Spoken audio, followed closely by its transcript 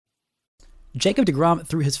Jacob deGrom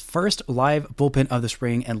threw his first live bullpen of the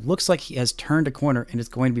spring and looks like he has turned a corner and is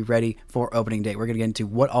going to be ready for opening day. We're going to get into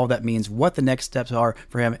what all that means, what the next steps are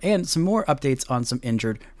for him, and some more updates on some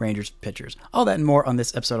injured Rangers pitchers. All that and more on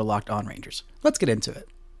this episode of Locked On Rangers. Let's get into it.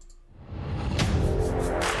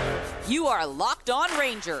 You are Locked On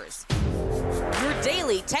Rangers, your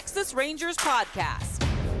daily Texas Rangers podcast.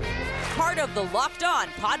 Part of the Locked On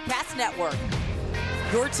Podcast Network,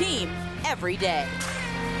 your team every day.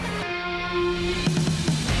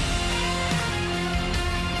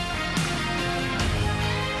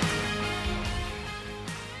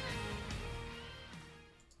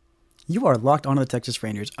 You are locked onto the Texas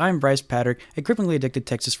Rangers. I'm Bryce Patrick, a cripplingly addicted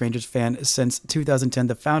Texas Rangers fan since 2010,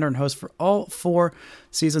 the founder and host for all 4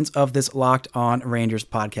 seasons of this Locked On Rangers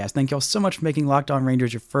podcast. Thank you all so much for making Locked On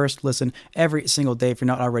Rangers your first listen every single day. If you're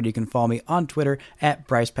not already, you can follow me on Twitter at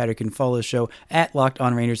Bryce Patrick. You can follow the show at Locked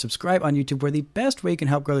On Rangers. Subscribe on YouTube, where the best way you can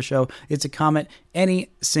help grow the show is to comment any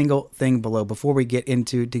single thing below. Before we get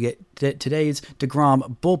into today's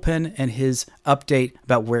deGrom bullpen and his update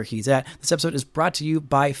about where he's at, this episode is brought to you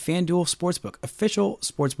by FanDuel Sportsbook, official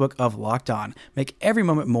sportsbook of Locked On. Make every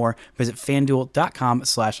moment more. Visit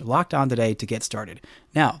FanDuel.com/LockedOn today to get started.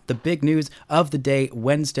 Now, the big news of the day,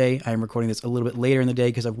 Wednesday. I am recording this a little bit later in the day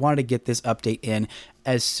because I wanted to get this update in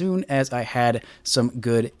as soon as I had some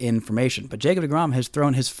good information. But Jacob deGrom has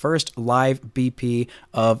thrown his first live BP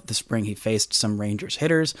of the spring. He faced some Rangers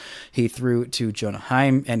hitters. He threw to Jonah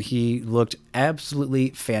Heim, and he looked absolutely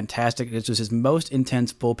fantastic. This was his most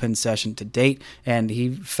intense bullpen session to date, and he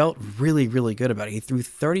felt really, really good about it. He threw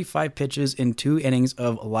 35 pitches in 2 innings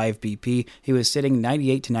of live BP. He was sitting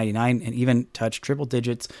 98 to 99 and even touched triple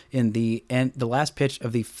digits in the last pitch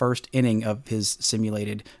of the first inning of his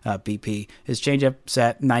simulated BP. His changeup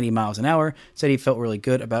at 90 miles an hour, said he felt really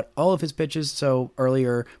good about all of his pitches. So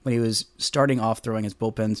earlier when he was starting off throwing his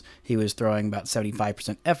bullpens, he was throwing about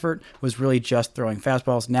 75% effort, was really just throwing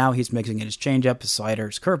fastballs. Now he's mixing in his changeup, his slider,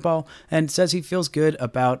 his curveball, and says he feels good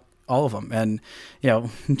about all of them. And,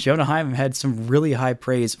 Jonah Heim had some really high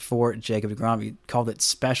praise for Jacob deGrom. He called it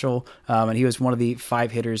special, and he was one of the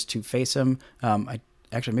 5 hitters to face him.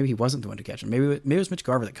 Actually, maybe he wasn't the one to catch him. Maybe it was Mitch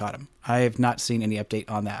Garver that caught him. I have not seen any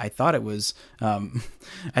update on that. I thought it was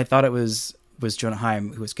Jonah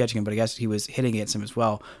Heim who was catching him, but I guess he was hitting against him as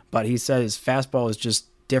well. But he said his fastball is just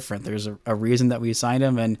different. There's a reason that we signed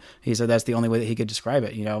him, and he said that's the only way that he could describe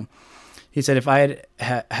it. He said if I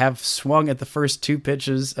had have swung at the first 2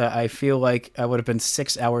 pitches, I feel like I would have been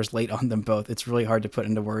 6 hours late on them both. It's really hard to put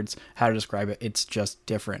into words how to describe it. It's just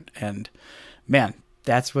different, and man,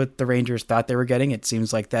 that's what the Rangers thought they were getting. It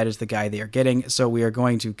seems like that is the guy they are getting. So we are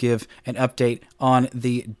going to give an update on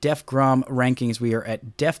the DefGrom rankings. We are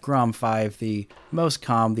at DefGrom 5, the most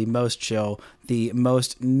calm, the most chill, the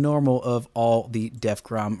most normal of all the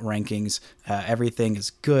DefGrom rankings. Everything is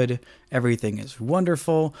good. Everything is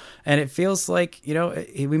wonderful. And it feels like,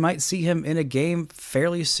 we might see him in a game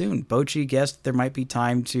fairly soon. Bochy guessed there might be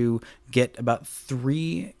time to get about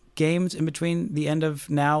 3 games in between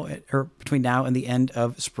now and the end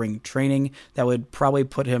of spring training. That would probably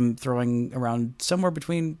put him throwing around somewhere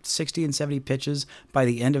between 60 and 70 pitches by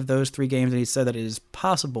the end of those 3 games. And he said that it is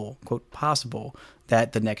possible, quote, possible,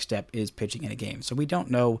 that the next step is pitching in a game. So we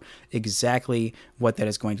don't know exactly what that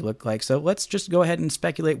is going to look like. So let's just go ahead and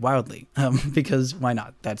speculate wildly, because why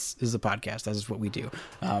not? This is the podcast. That is what we do.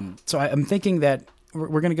 So I'm thinking that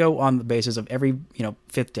we're going to go on the basis of every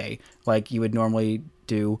 5th day, like you would normally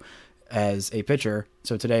do as a pitcher.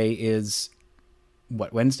 So today is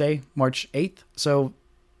Wednesday, March 8th. So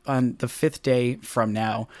on the 5th day from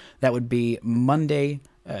now, that would be Monday,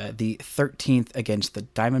 the 13th against the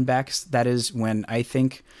Diamondbacks. That is when I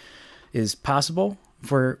think is possible.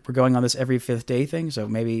 If we're going on this every 5th day thing. So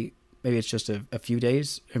maybe it's just a few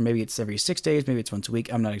days, or maybe it's every 6 days, maybe it's once a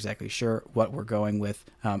week. I'm not exactly sure what we're going with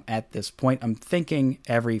at this point. I'm thinking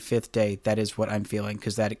every 5th day. That is what I'm feeling,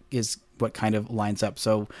 because that is what kind of lines up.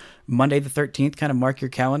 So Monday the 13th, kind of mark your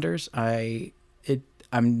calendars.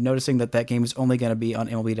 I'm noticing that game is only going to be on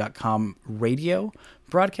MLB.com radio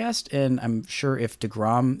broadcast, and I'm sure if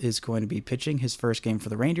deGrom is going to be pitching his first game for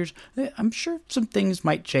the Rangers, I'm sure some things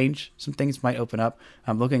might change, some things might open up.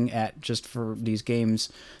 I'm looking at just for these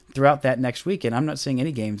games throughout that next week, and I'm not seeing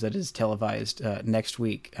any games that is televised next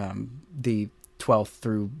week, the 12th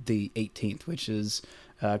through the 18th, which is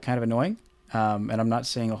kind of annoying, and I'm not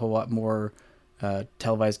seeing a whole lot more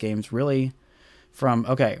televised games really.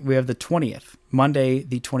 We have the 20th, Monday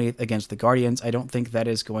the 20th against the Guardians. I don't think that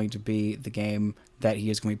is going to be the game that he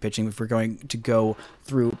is going to be pitching. If we're going to go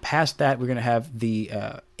through past that, we're going to have the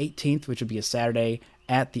 18th, which would be a Saturday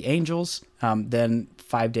at the Angels. Then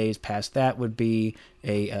 5 days past that would be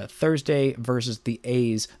a Thursday versus the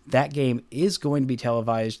A's. That game is going to be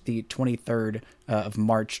televised the 23rd of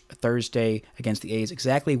March, Thursday against the A's,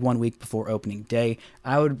 exactly 1 week before opening day.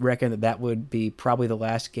 I would reckon that would be probably the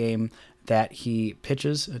last game that he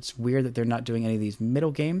pitches. It's weird that they're not doing any of these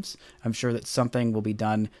middle games. I'm sure that something will be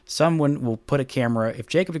done. Someone will put a camera. If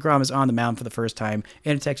Jacob deGrom is on the mound for the first time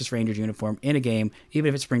in a Texas Rangers uniform in a game, even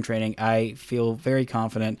if it's spring training, I feel very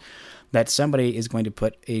confident that somebody is going to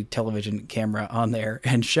put a television camera on there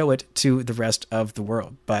and show it to the rest of the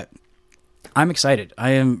world. But I'm excited. I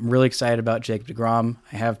am really excited about Jacob deGrom.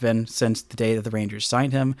 I have been since the day that the Rangers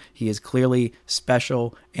signed him. He is clearly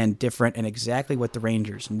special and different and exactly what the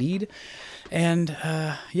Rangers need. And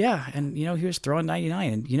he was throwing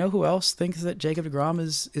 99. And you know who else thinks that Jacob deGrom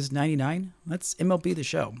is 99? That's MLB The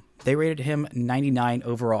Show. They rated him 99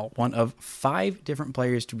 overall, one of 5 different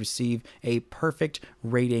players to receive a perfect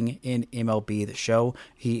rating in MLB The Show.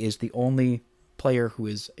 He is the only player who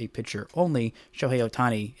is a pitcher only. Shohei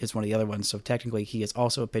Ohtani is one of the other ones, so technically he is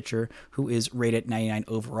also a pitcher who is rated 99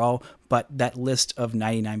 overall, but that list of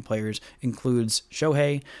 99 players includes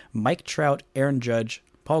Shohei, Mike Trout, Aaron Judge,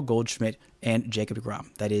 Paul Goldschmidt, and Jacob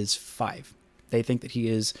deGrom. That is 5. They think that he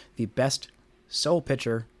is the best sole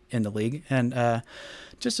pitcher in the league, and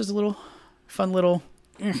just as a little fun little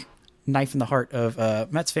knife in the heart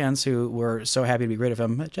of Mets fans who were so happy to be rid of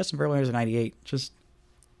him, Justin Verlander is a 98.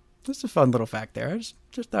 Just a fun little fact there. I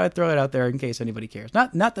just thought I'd throw it out there in case anybody cares.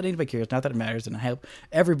 Not that anybody cares, not that it matters, and I hope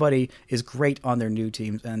everybody is great on their new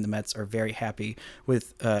teams, and the Mets are very happy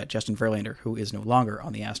with Justin Verlander, who is no longer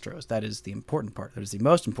on the Astros. That is the important part. That is the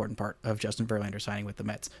most important part of Justin Verlander signing with the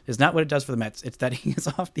Mets. It's not what it does for the Mets. It's that he is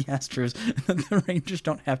off the Astros, and the Rangers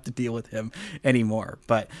don't have to deal with him anymore.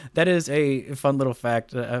 But that is a fun little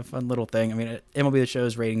fact, a fun little thing. I mean, MLB The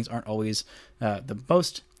Show's ratings aren't always the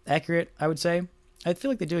most accurate, I would say. I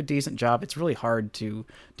feel like they do a decent job. It's really hard to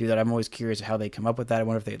do that. I'm always curious how they come up with that. I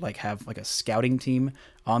wonder if they have a scouting team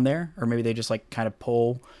on there, or maybe they just kind of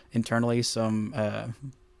pull internally some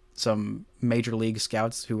major league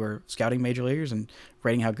scouts who are scouting major leaguers and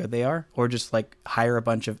rating how good they are, or just hire a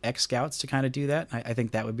bunch of ex-scouts to kind of do that. I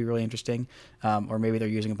think that would be really interesting. Or maybe they're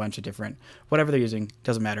using a bunch of different, whatever they're using,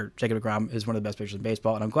 doesn't matter. Jacob deGrom is one of the best pitchers in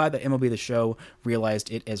baseball, and I'm glad that MLB The Show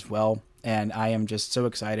realized it as well. And I am just so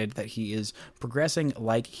excited that he is progressing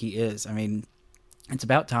like he is. I mean, it's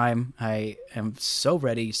about time. I am so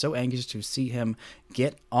ready, so anxious to see him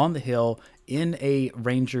get on the hill in a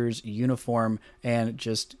Rangers uniform and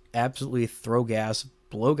just absolutely throw gas,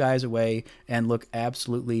 blow guys away, and look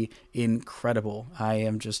absolutely incredible. I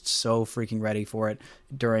am just so freaking ready for it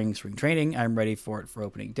during spring training. I'm ready for it for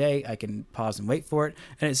opening day. I can pause and wait for it.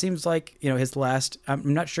 And it seems like, his last,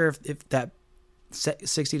 I'm not sure if that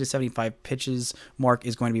 60 to 75 pitches mark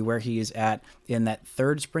is going to be where he is at in that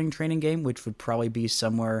third spring training game, which would probably be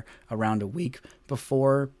somewhere around a week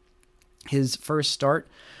before his first start.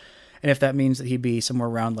 And if that means that he'd be somewhere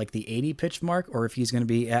around the 80 pitch mark, or if he's going to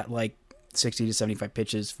be at 60 to 75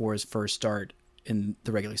 pitches for his first start in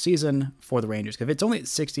the regular season for the Rangers. If it's only at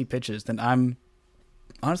 60 pitches, then I'm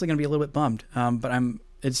honestly going to be a little bit bummed. But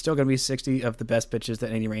it's still going to be 60 of the best pitches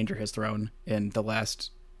that any Ranger has thrown in the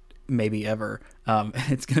last maybe ever.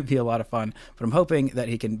 It's going to be a lot of fun, but I'm hoping that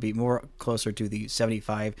he can be more closer to the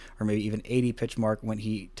 75 or maybe even 80 pitch mark when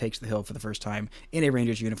he takes the hill for the first time in a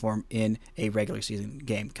Rangers uniform in a regular season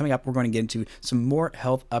game. Coming up, we're going to get into some more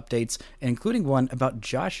health updates, including one about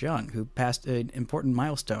Josh Young, who passed an important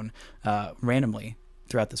milestone randomly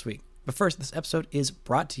throughout this week. But first, this episode is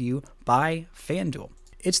brought to you by FanDuel.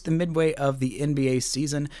 It's the midway of the NBA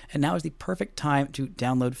season, and now is the perfect time to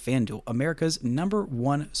download FanDuel, America's #1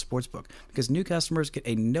 sportsbook, because new customers get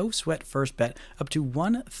a no-sweat first bet up to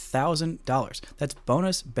 $1,000. That's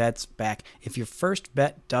bonus bets back if your first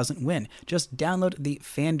bet doesn't win. Just download the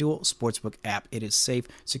FanDuel Sportsbook app. It is safe,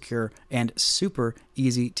 secure, and super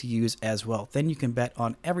easy to use as well. Then you can bet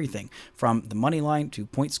on everything from the money line to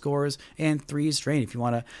point scores and threes straight. If you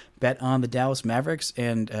want to bet on the Dallas Mavericks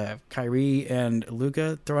and Kyrie and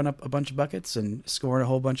Luka throwing up a bunch of buckets and scoring a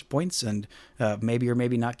whole bunch of points and maybe or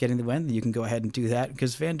maybe not getting the win, you can go ahead and do that,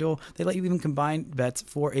 because FanDuel, they let you even combine bets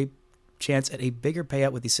for a chance at a bigger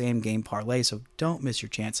payout with the same game parlay. So don't miss your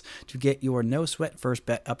chance to get your no sweat first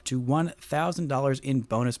bet up to $1,000 in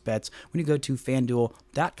bonus bets when you go to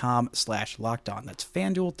FanDuel.com/lockedon. That's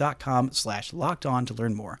FanDuel.com/lockedon to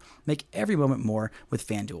learn more. Make every moment more with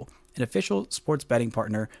FanDuel, an official sports betting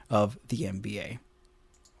partner of the NBA.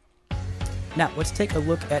 Now, let's take a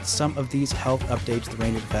look at some of these health updates the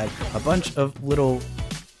Rangers have had. A bunch of little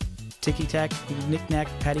ticky-tack, knick-knack,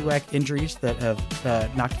 paddywhack injuries that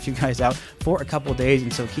have knocked a few guys out for a couple of days,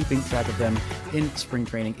 and so keeping track of them in spring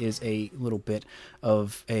training is a little bit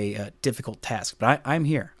of a difficult task. But I'm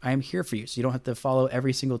here. I am here for you, so you don't have to follow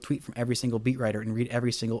every single tweet from every single beat writer and read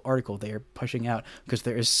every single article they are pushing out, because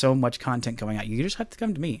there is so much content going out. You just have to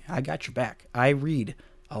come to me. I got your back. I read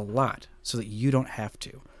a lot so that you don't have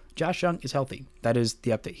to. Josh Jung is healthy. That is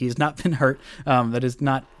the update. He has not been hurt. That is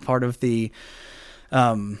not part of the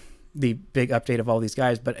big update of all these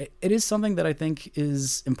guys, but it is something that I think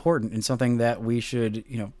is important and something that we should,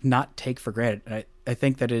 not take for granted. I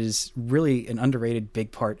think that it is really an underrated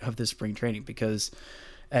big part of this spring training, because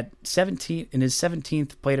at 17, in his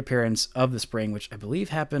 17th plate appearance of the spring, which I believe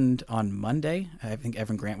happened on Monday, I think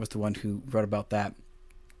Evan Grant was the one who wrote about that.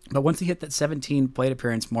 But once he hit that 17 plate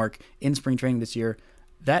appearance mark in spring training this year,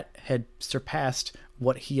 that had surpassed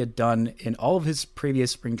what he had done in all of his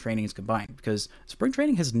previous spring trainings combined, because spring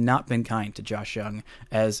training has not been kind to Josh Jung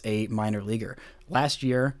as a minor leaguer. Last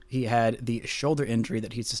year, he had the shoulder injury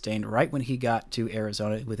that he sustained right when he got to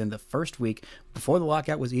Arizona within the first week. Before the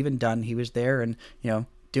lockout was even done, he was there and,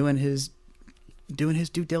 doing his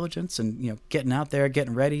due diligence and, getting out there,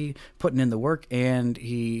 getting ready, putting in the work, and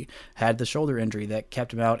he had the shoulder injury that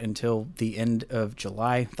kept him out until the end of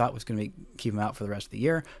July. Thought was going to keep him out for the rest of the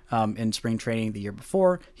year. In spring training the year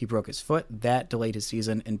before, he broke his foot. That delayed his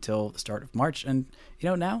season until the start of March, and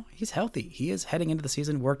now he's healthy. He is heading into the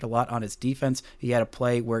season, worked a lot on his defense. He had a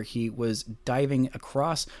play where he was diving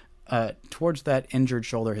across towards that injured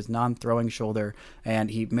shoulder, his non-throwing shoulder, and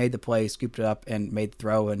he made the play, scooped it up, and made the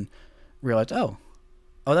throw, and realized, oh,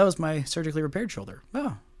 that was my surgically repaired shoulder.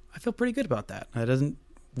 Oh, I feel pretty good about that. I doesn't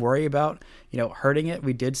worry about, hurting it.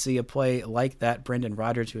 We did see a play like that. Brendan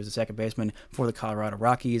Rodgers, who was a second baseman for the Colorado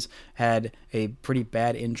Rockies, had a pretty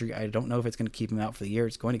bad injury. I don't know if it's going to keep him out for the year.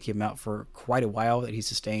 It's going to keep him out for quite a while, that he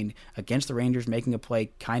sustained against the Rangers, making a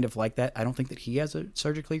play kind of like that. I don't think that he has a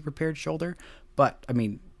surgically repaired shoulder, but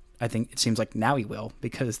I think it seems like now he will,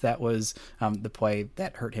 because that was the play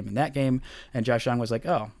that hurt him in that game. And Josh Jung was like,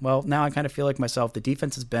 oh, well, now I kind of feel like myself. The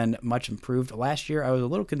defense has been much improved. Last year, I was a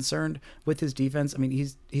little concerned with his defense.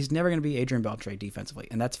 He's never going to be Adrian Beltre defensively,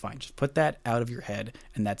 and that's fine. Just put that out of your head,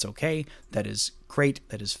 and that's okay. That is great.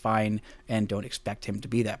 That is fine, and don't expect him to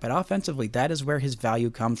be that. But offensively, that is where his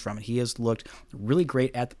value comes from. He has looked really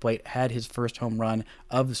great at the plate, had his first home run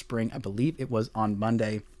of the spring. I believe it was on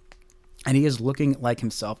Monday. And he is looking like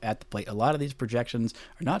himself at the plate. A lot of these projections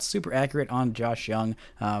are not super accurate on Josh Jung,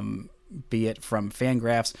 be it from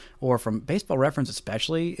Fangraphs or from Baseball Reference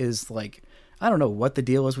especially, is like, I don't know what the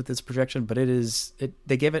deal is with this projection, but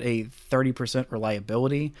they give it a 30%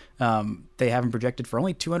 reliability. They have him projected for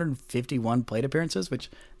only 251 plate appearances,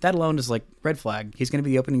 which that alone is like red flag. He's going to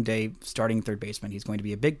be the opening day starting third baseman. He's going to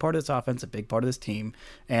be a big part of this offense, a big part of this team,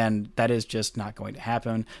 and that is just not going to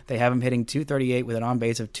happen. They have him hitting 238 with an on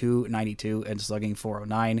base of 292 and slugging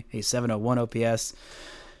 409, a 701 OPS.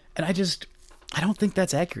 And I don't think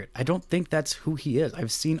that's accurate. I don't think that's who he is.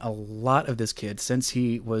 I've seen a lot of this kid since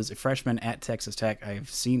he was a freshman at Texas Tech. I've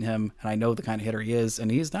seen him, and I know the kind of hitter he is, and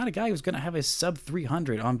he's not a guy who's going to have a sub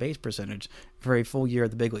 300 on base percentage for a full year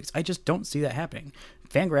at the big leagues. I just don't see that happening.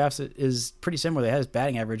 Fangraphs is pretty similar. They have his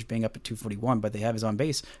batting average being up at 241, but they have his on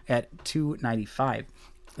base at 295.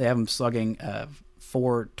 They have him slugging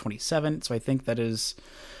 427, so I think that is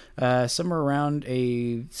somewhere around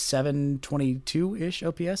a 722-ish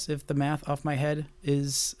OPS, if the math off my head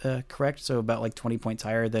is correct. So about like 20 points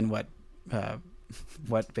higher than what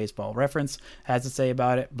Baseball Reference has to say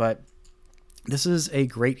about it. But this is a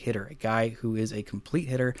great hitter, a guy who is a complete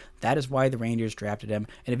hitter. That is why the Rangers drafted him.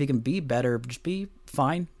 And if he can be better, just be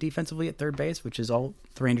fine defensively at third base, which is all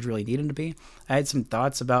the Rangers really need him to be. I had some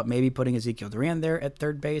thoughts about maybe putting Ezekiel Duran there at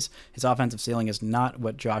third base. His offensive ceiling is not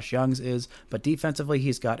what Josh Jung's is, but defensively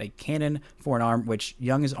he's got a cannon for an arm, which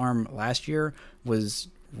Jung's arm last year was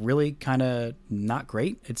really kind of not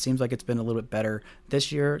great. It seems like it's been a little bit better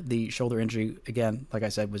this year. The shoulder injury, again, like I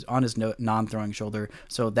said, was on his non-throwing shoulder,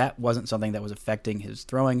 so that wasn't something that was affecting his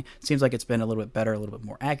throwing. It seems like it's been a little bit better, a little bit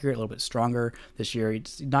more accurate, a little bit stronger this year.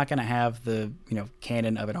 He's not going to have the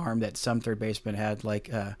cannon of an arm that some third basemen had, like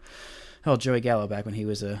Joey Gallo back when he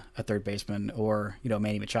was a third baseman, or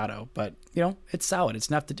Manny Machado. But it's solid. It's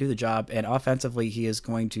enough to do the job, and offensively he is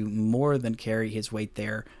going to more than carry his weight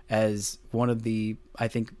there as one of the, I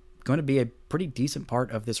think, going to be a pretty decent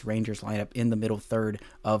part of this Rangers lineup in the middle third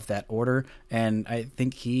of that order. And I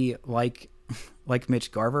think he, like like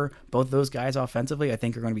Mitch Garver, both those guys offensively, I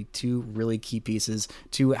think are going to be two really key pieces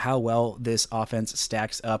to how well this offense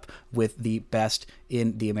stacks up with the best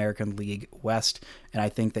in the American League West. And I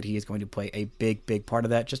think that he is going to play a big, big part of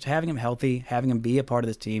that. Just having him healthy, having him be a part of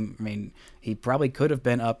this team. I mean, he probably could have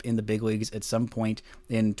been up in the big leagues at some point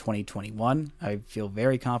in 2021. I feel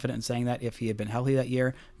very confident in saying that if he had been healthy that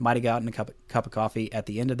year, might have gotten a cup of coffee at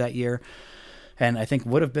the end of that year. And I think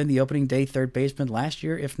would have been the opening day third baseman last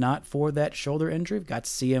year, if not for that shoulder injury. Got to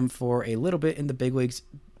see him for a little bit in the big leagues.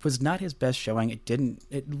 Was not his best showing.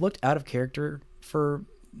 It looked out of character for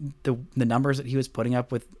the numbers that he was putting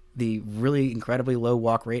up with the really incredibly low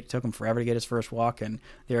walk rate. It took him forever to get his first walk, and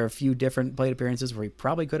there are a few different plate appearances where he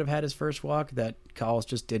probably could have had his first walk that calls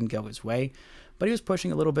just didn't go his way. But he was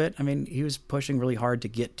pushing a little bit. I mean, he was pushing really hard to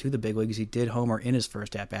get to the big leagues. He did homer in his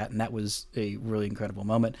first at-bat, and that was a really incredible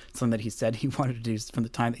moment. Something that he said he wanted to do from the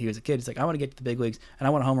time that he was a kid. He's like, I want to get to the big leagues, and I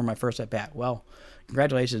want to homer my first at-bat. Well,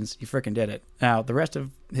 congratulations, you freaking did it. Now, the rest of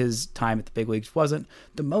his time at the big leagues wasn't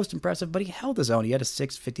the most impressive, but he held his own. He had a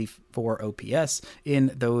 654 OPS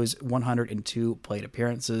in those 102 plate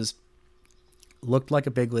appearances. Looked like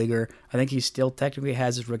a big leaguer. I think he still technically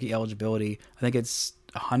has his rookie eligibility. I think it's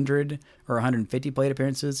 100 or 150 plate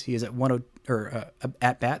appearances. He is at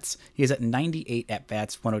at bats. He is at 98 at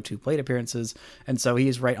bats, 102 plate appearances, and so he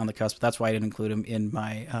is right on the cusp. That's why I didn't include him in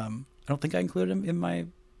my. I don't think I included him in my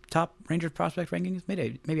top Rangers prospect rankings.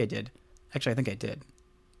 Maybe I did. Actually, I think I did.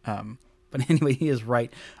 But anyway, he is right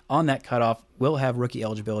on that cutoff. Will have rookie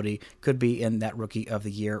eligibility. Could be in that Rookie of the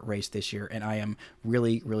Year race this year. And I am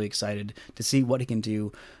really, really excited to see what he can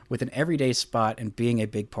do with an everyday spot and being a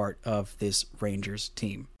big part of this Rangers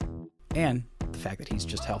team. And the fact that he's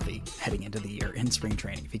just healthy heading into the year in spring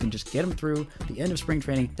training. If he can just get him through the end of spring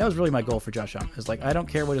training, that was really my goal for Josh Jung. It's like, I don't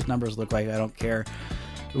care what his numbers look like. I don't care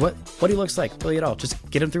what he looks like really at all. Just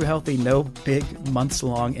get him through healthy, no big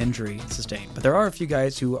months-long injury sustained. But there are a few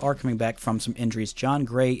guys who are coming back from some injuries. Jon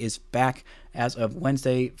Gray is back as of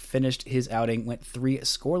Wednesday, finished his outing, went 3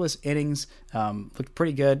 scoreless innings, looked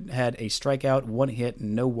pretty good, had a strikeout, 1 hit,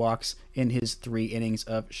 no walks in his 3 innings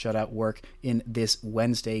of shutout work in this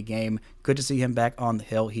Wednesday game. Good to see him back on the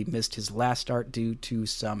hill. He missed his last start due to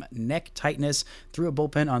some neck tightness, threw a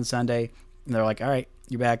bullpen on Sunday, and they're like, all right,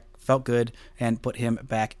 you're back. Felt good, and put him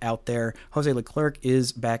back out there. Jose Leclerc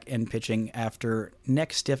is back and pitching after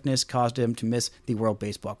neck stiffness caused him to miss the World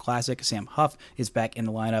Baseball Classic. Sam Huff is back in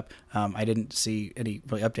the lineup. I didn't see any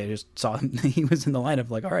really update. I just saw him. He was in the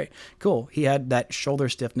lineup. Like, all right, cool. He had that shoulder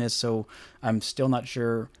stiffness, so I'm still not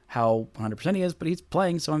sure how 100% he is, but he's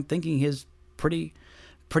playing, so I'm thinking he's pretty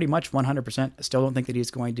much 100%. I still don't think that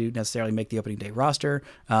he's going to necessarily make the opening day roster.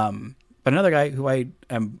 But another guy who I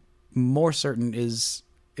am more certain is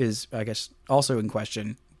I guess also in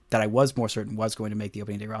question, that I was more certain was going to make the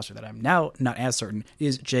opening day roster, that I'm now not as certain,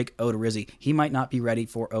 is Jake Odorizzi. He might not be ready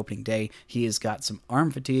for opening day. He has got some arm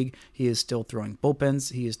fatigue. He is still throwing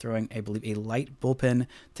bullpens. He is throwing, I believe, a light bullpen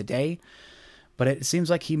today, but it seems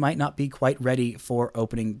like he might not be quite ready for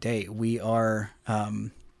opening day. We are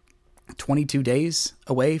 22 days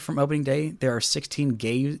away from opening day. There are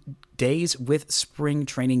 16 days with spring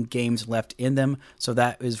training games left in them, so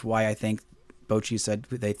that is why I think Bochy said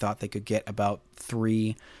they thought they could get about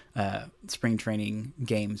 3 spring training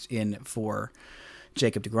games in for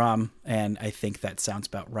Jacob deGrom, and I think that sounds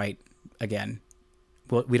about right. Again,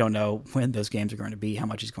 we don't know when those games are going to be, how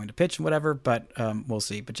much he's going to pitch and whatever, but we'll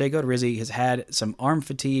see. But Jake Odorizzi has had some arm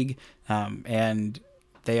fatigue, and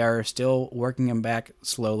they are still working him back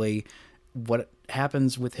slowly. What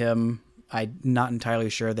happens with him, I'm not entirely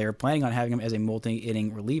sure. They're planning on having him as a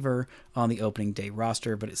multi-inning reliever on the opening day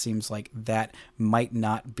roster, but it seems like that might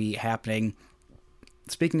not be happening.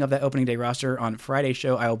 Speaking of that opening day roster, on Friday's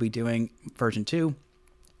show, I will be doing version 2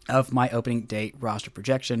 of my opening day roster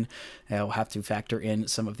projection. I'll have to factor in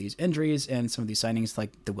some of these injuries and some of these signings,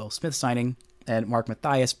 like the Will Smith signing and Mark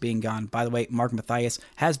Mathias being gone. By the way, Mark Mathias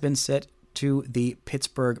has been set to the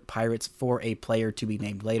Pittsburgh Pirates for a player to be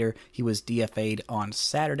named later. He was DFA'd on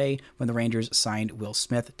Saturday when the Rangers signed Will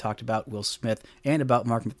Smith. Talked about Will Smith and about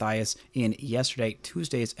Mark Mathias in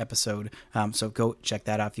Tuesday's episode. So go check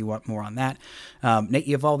that out if you want more on that. Nate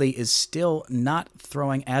Eovaldi is still not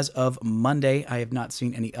throwing as of Monday. I have not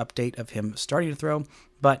seen any update of him starting to throw,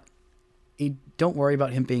 but don't worry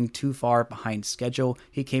about him being too far behind schedule.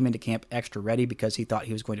 He came into camp extra ready because he thought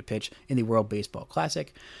he was going to pitch in the World Baseball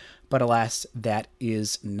Classic. But alas, that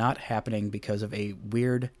is not happening because of a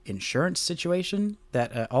weird insurance situation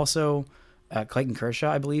that also Clayton Kershaw,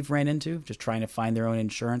 I believe, ran into, just trying to find their own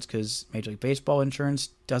insurance because Major League Baseball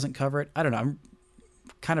insurance doesn't cover it. I don't know. I'm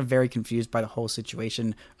kind of very confused by the whole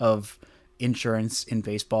situation of insurance in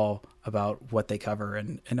baseball about what they cover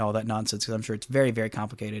and all that nonsense, because I'm sure it's very, very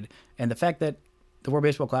complicated. And the fact that the World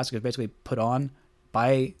Baseball Classic is basically put on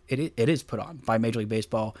by it is put on by Major League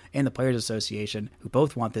Baseball and the Players Association, who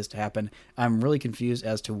both want this to happen. I'm really confused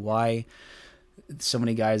as to why so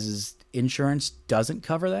many guys' insurance doesn't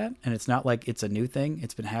cover that. And it's not like it's a new thing.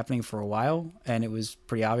 It's been happening for a while, and it was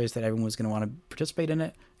pretty obvious that everyone was going to want to participate in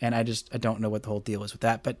it. And I don't know what the whole deal is with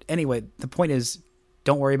that. But anyway, the point is,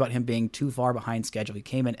 don't worry about him being too far behind schedule. He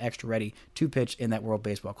came in extra ready to pitch in that World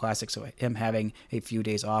Baseball Classic, so him having a few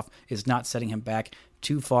days off is not setting him back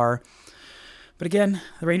too far. But again,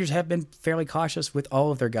 the Rangers have been fairly cautious with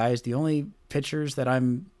all of their guys. The only pitchers that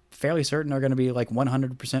I'm fairly certain are going to be like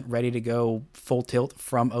 100% ready to go full tilt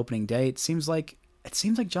from opening day. It seems like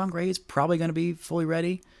John Gray is probably going to be fully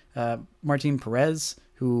ready. Martin Perez,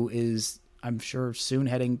 who is, I'm sure, soon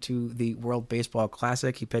heading to the World Baseball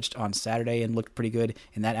Classic. He pitched on Saturday and looked pretty good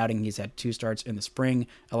in that outing. He's had 2 starts in the spring,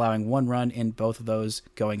 allowing 1 run in both of those,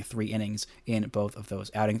 going 3 innings in both of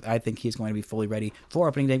those outings. I think he's going to be fully ready for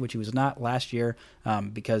opening day, which he was not last year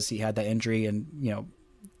because he had that injury and,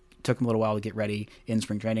 took him a little while to get ready in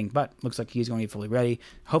spring training, but looks like he's going to be fully ready.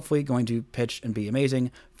 Hopefully going to pitch and be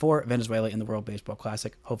amazing for Venezuela in the World Baseball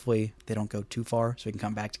Classic. Hopefully they don't go too far so he can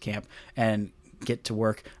come back to camp and get to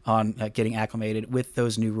work on getting acclimated with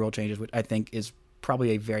those new rule changes, which I think is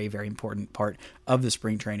probably a very, very important part of the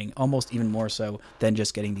spring training, almost even more so than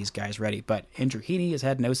just getting these guys ready. But Andrew Heaney has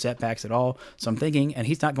had no setbacks at all, so I'm thinking, and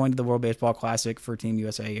he's not going to the World Baseball Classic for Team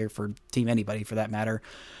USA or for Team anybody for that matter,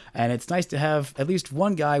 and it's nice to have at least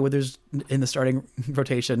one guy where there's in the starting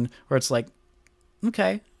rotation where it's like,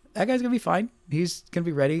 okay, that guy's going to be fine. He's going to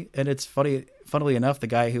be ready. And it's funnily enough, the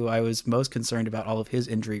guy who I was most concerned about all of his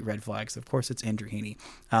injury red flags, of course, it's Andrew Heaney.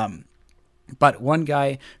 But one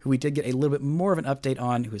guy who we did get a little bit more of an update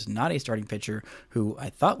on, who is not a starting pitcher, who I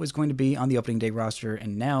thought was going to be on the opening day roster,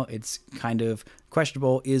 and now it's kind of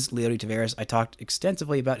questionable, is Leody Taveras. I talked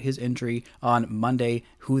extensively about his injury on Monday,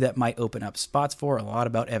 who that might open up spots for, a lot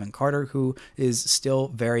about Evan Carter, who is still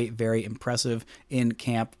very, very impressive in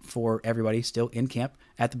camp for everybody, still in camp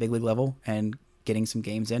at the big league level, and getting some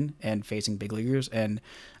games in and facing big leaguers, and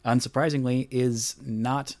unsurprisingly is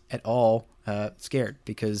not at all scared,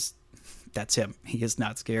 because that's him. He is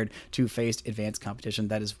not scared to face advanced competition.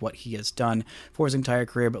 That is what he has done for his entire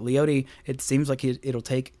career. But Leody, it seems like it'll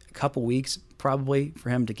take a couple weeks probably for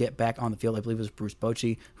him to get back on the field. I believe it was Bruce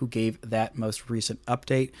Bochy who gave that most recent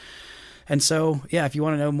update. And so, yeah, if you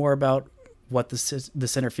want to know more about what the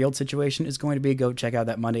center field situation is going to be, go check out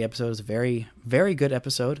that Monday episode. It's a very, very good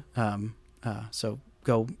episode.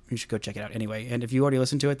 You should go check it out anyway. And if you already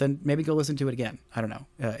listened to it, then maybe go listen to it again. I don't know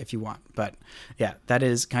if you want. But yeah, that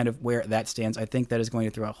is kind of where that stands. I think that is going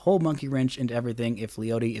to throw a whole monkey wrench into everything if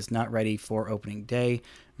Leody is not ready for opening day.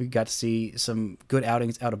 We got to see some good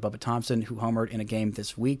outings out of Bubba Thompson, who homered in a game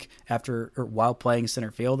this week while playing center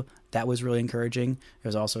field. That was really encouraging. There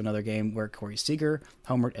was also another game where Corey Seager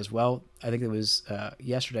homered as well. I think it was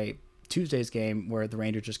Tuesday's game where the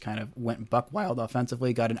Rangers just kind of went buck wild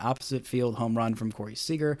offensively, got an opposite field home run from Corey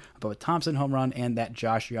Seager, a Bubba Thompson home run, and that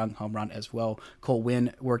Josh Young home run as well. Cole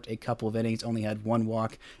Winn worked a couple of innings, only had 1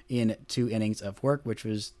 walk in 2 innings of work, which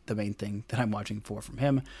was the main thing that I'm watching for from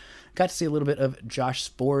him. Got to see a little bit of Josh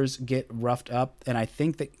Sborz get roughed up, and I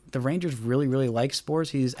think that the Rangers really, really like Sborz.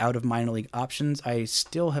 He's out of minor league options. I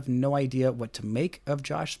still have no idea what to make of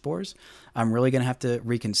Josh Sborz. I'm really going to have to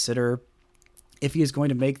reconsider if he is going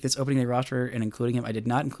to make this opening day roster and including him. I did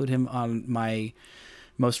not include him on my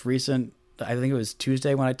most recent, I think it was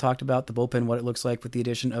Tuesday when I talked about the bullpen, what it looks like with the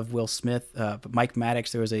addition of Will Smith. But Mike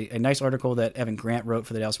Maddox, there was a nice article that Evan Grant wrote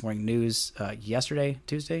for the Dallas Morning News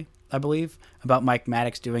Tuesday, I believe, about Mike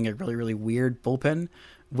Maddox doing a really, really weird bullpen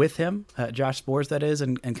with him, Josh Sborz that is,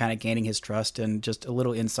 and kind of gaining his trust, and just a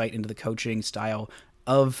little insight into the coaching style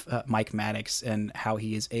of Mike Maddox and how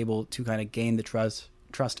he is able to kind of gain the trust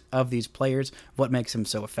of these players, what makes him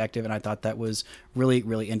so effective. And I thought that was really,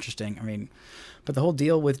 really interesting. I mean, but the whole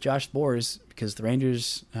deal with Josh Sborz, because the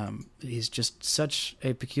Rangers, he's just such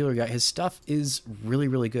a peculiar guy. His stuff is really,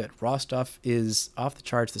 really good. Raw stuff is off the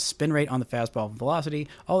charts. The spin rate on the fastball, velocity,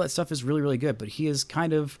 all that stuff is really, really good. But he is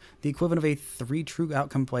kind of the equivalent of a 3 true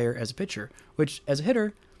outcome player as a pitcher, which as a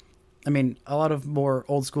hitter, I mean, a lot of more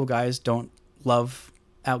old school guys don't love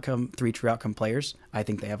 3 true outcome players. I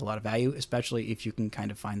think they have a lot of value, especially if you can kind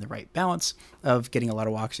of find the right balance of getting a lot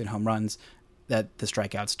of walks and home runs, that the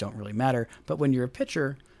strikeouts don't really matter. But when you're a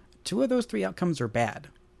pitcher, 2 of those 3 outcomes are bad.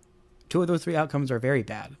 2 of those 3 outcomes are very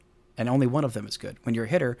bad, and only one of them is good. When you're a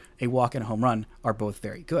hitter, a walk and a home run are both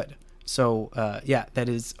very good. So, that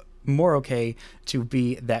is more okay to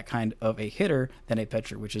be that kind of a hitter than a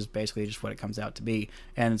pitcher, which is basically just what it comes out to be.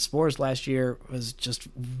 And Sborz last year was just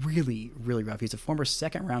really, really rough. He's a former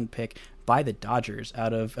second-round pick by the Dodgers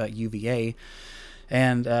out of UVA.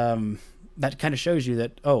 And that kind of shows you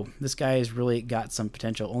that, oh, this guy has really got some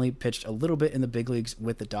potential. Only pitched a little bit in the big leagues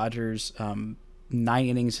with the Dodgers. 9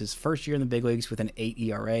 innings his first year in the big leagues with an 8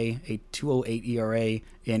 ERA, a 2.08 ERA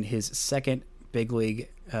in his second big league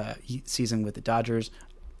season with the Dodgers.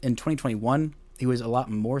 In 2021, he was a lot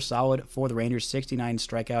more solid for the Rangers, 69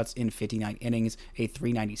 strikeouts in 59 innings, a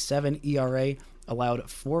 3.97 ERA, allowed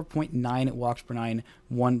 4.9 walks per nine,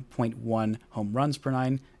 1.1 home runs per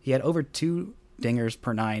nine. He had over 2 dingers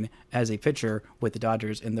per nine as a pitcher with the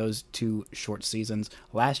Dodgers in those 2 short seasons.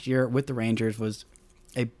 Last year with the Rangers was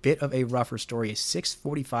a bit of a rougher story, a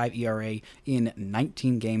 6.45 ERA in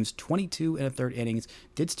 19 games, 22 and a third innings.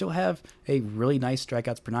 Did still have a really nice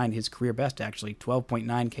strikeouts per nine, his career best actually,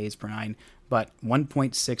 12.9 Ks per nine, but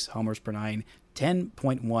 1.6 homers per nine,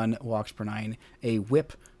 10.1 walks per nine, a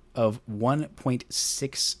whip of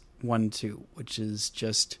 1.612, which is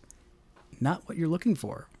just not what you're looking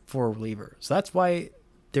for a reliever. So that's why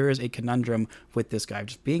there is a conundrum with this guy.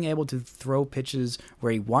 Just being able to throw pitches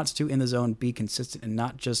where he wants to in the zone, be consistent, and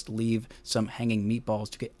not just leave some hanging meatballs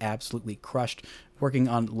to get absolutely crushed. Working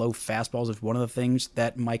on low fastballs is one of the things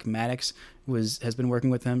that Mike Maddox has been working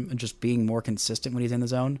with him, and just being more consistent when he's in the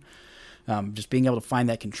zone. Just being able to find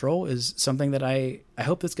that control is something that I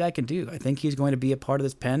hope this guy can do. I think he's going to be a part of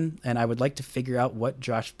this pen, and I would like to figure out what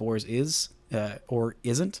Josh Sborz is or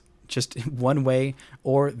isn't, just one way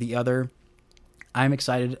or the other. I'm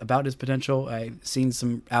excited about his potential. I've seen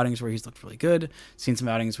some outings where he's looked really good, seen some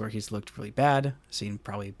outings where he's looked really bad, seen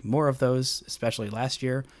probably more of those, especially last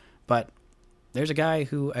year. But there's a guy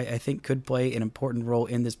who I think could play an important role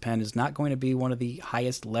in this pen, is not going to be one of the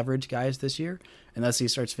highest leverage guys this year, unless he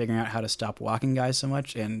starts figuring out how to stop walking guys so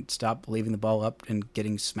much and stop leaving the ball up and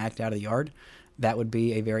getting smacked out of the yard. That would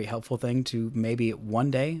be a very helpful thing to maybe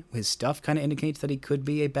one day. His stuff kind of indicates that he could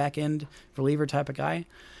be a back-end reliever type of guy.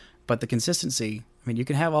 But the consistency, I mean, you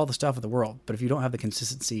can have all the stuff of the world, but if you don't have the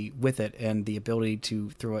consistency with it and the ability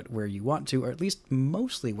to throw it where you want to, or at least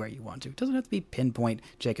mostly where you want to, it doesn't have to be pinpoint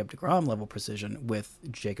Jacob deGrom level precision with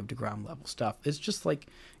Jacob deGrom level stuff. It's just like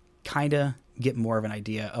kind of get more of an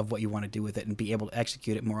idea of what you want to do with it and be able to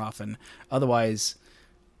execute it more often. Otherwise,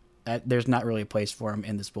 there's not really a place for him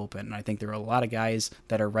in this bullpen. And I think there are a lot of guys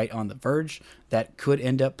that are right on the verge that could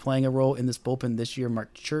end up playing a role in this bullpen this year.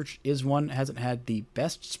 Mark Church is one, hasn't had the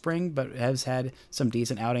best spring, but has had some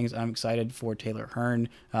decent outings. I'm excited for Taylor Hearn.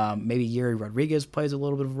 Maybe Yuri Rodriguez plays a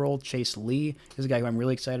little bit of a role. Chase Lee is a guy who I'm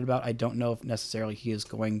really excited about. I don't know if necessarily he is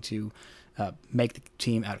going to make the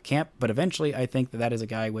team out of camp, but eventually I think that is a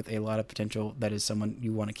guy with a lot of potential that is someone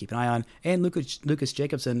you want to keep an eye on. And Lucas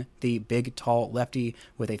Jacobson, the big, tall lefty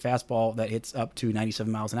with a fastball that hits up to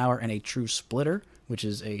 97 miles an hour and a true splitter, which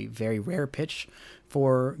is a very rare pitch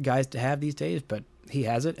for guys to have these days, but he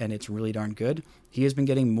has it, and it's really darn good. He has been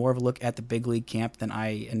getting more of a look at the big league camp than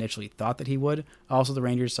I initially thought that he would. Also, the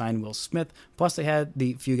Rangers signed Will Smith. Plus, they had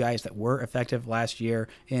the few guys that were effective last year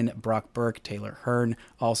in Brock Burke, Taylor Hearn.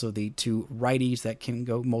 Also, the 2 righties that can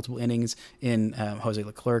go multiple innings in Jose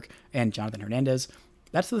Leclerc and Jonathan Hernandez.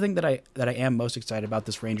 That's the thing that I am most excited about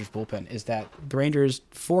this Rangers bullpen, is that the Rangers,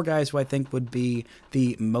 4 guys who I think would be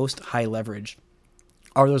the most high leverage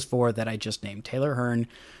are those 4 that I just named. Taylor Hearn,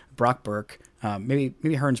 Brock Burke,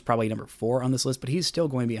 maybe Hearn's probably number 4 on this list, but he's still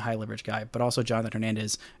going to be a high leverage guy, but also Jonathan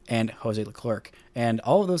Hernandez and Jose Leclerc. And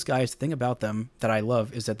all of those guys, the thing about them that I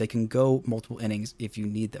love is that they can go multiple innings if you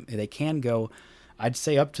need them. They can go, I'd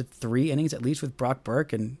say, up to 3 innings at least with Brock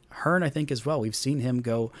Burke, and Hearn I think as well. We've seen him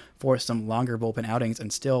go for some longer bullpen outings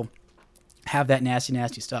and still have that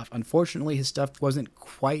nasty stuff. Unfortunately, his stuff wasn't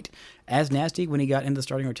quite as nasty when he got into the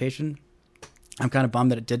starting rotation. I'm kind of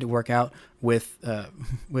bummed that it didn't work out with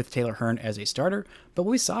Taylor Hearn as a starter. But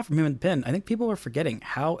what we saw from him in the pen, I think people are forgetting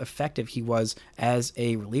how effective he was as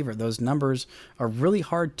a reliever. Those numbers are really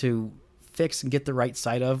hard to fix and get the right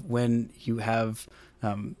side of when you have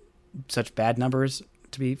such bad numbers,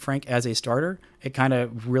 to be frank, as a starter. It kind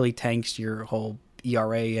of really tanks your whole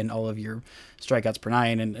ERA and all of your strikeouts per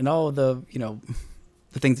nine and all of the,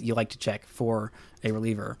 the things that you like to check for a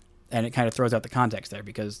reliever. And it kind of throws out the context there,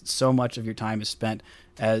 because so much of your time is spent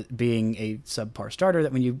as being a subpar starter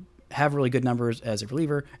that when you have really good numbers as a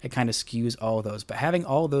reliever, it kind of skews all of those. But having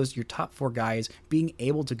all of those, your top 4 guys, being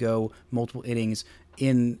able to go multiple innings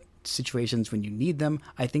in situations when you need them.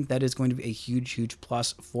 I think that is going to be a huge, huge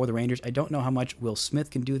plus for the Rangers. I don't know how much Will Smith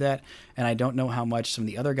can do that, and I don't know how much some of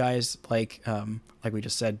the other guys, like we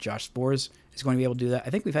just said, Josh Sborz, is going to be able to do that. I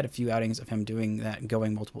think we've had a few outings of him doing that and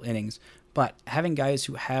going multiple innings, but having guys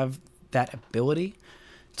who have that ability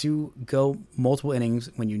to go multiple innings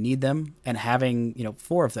when you need them, and having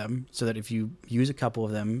 4 of them, so that if you use a couple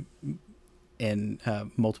of them in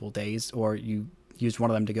multiple days, or you use one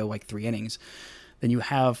of them to go like 3 innings, then you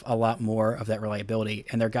have a lot more of that reliability,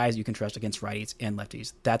 and they're guys you can trust against righties and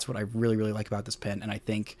lefties. That's what I really, really like about this pen, and I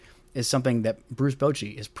think is something that Bruce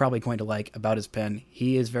Bochy is probably going to like about his pen.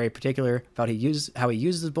 He is very particular about how he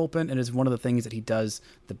uses his bullpen, and is one of the things that he does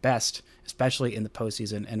the best, especially in the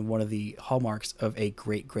postseason, and one of the hallmarks of a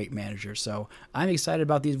great, great manager. So I'm excited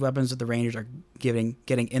about these weapons that the Rangers are getting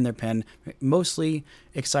in their pen. Mostly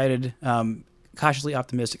excited, cautiously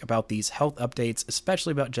optimistic about these health updates,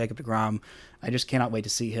 especially about Jacob deGrom. I just cannot wait to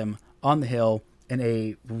see him on the hill in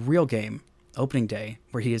a real game, opening day,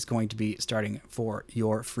 where he is going to be starting for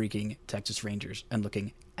your freaking Texas Rangers and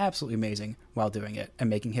looking absolutely amazing while doing it, and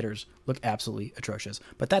making hitters look absolutely atrocious.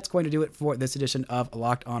 But that's going to do it for this edition of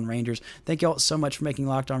Locked On Rangers. Thank you all so much for making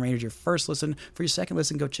Locked On Rangers your first listen. For your second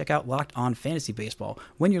listen, go check out Locked On Fantasy Baseball.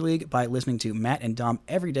 Win your league by listening to Matt and Dom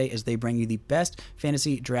every day as they bring you the best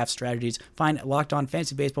fantasy draft strategies. Find Locked On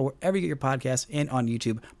Fantasy Baseball wherever you get your podcasts, and on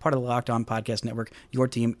YouTube, part of the Locked On Podcast Network, your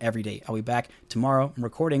team every day. I'll be back tomorrow. I'm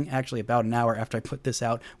recording actually about an hour after I put this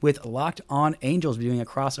out with Locked On Angels. We're doing a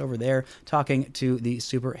crossover there, talking to the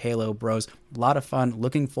Super Halo Bros. A lot of fun.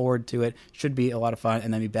 Looking forward to it. Should be a lot of fun.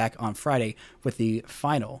 And then be back on Friday with the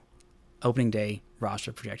final opening day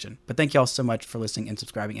roster projection. But thank you all so much for listening and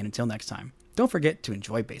subscribing. And until next time, don't forget to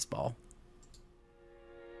enjoy baseball.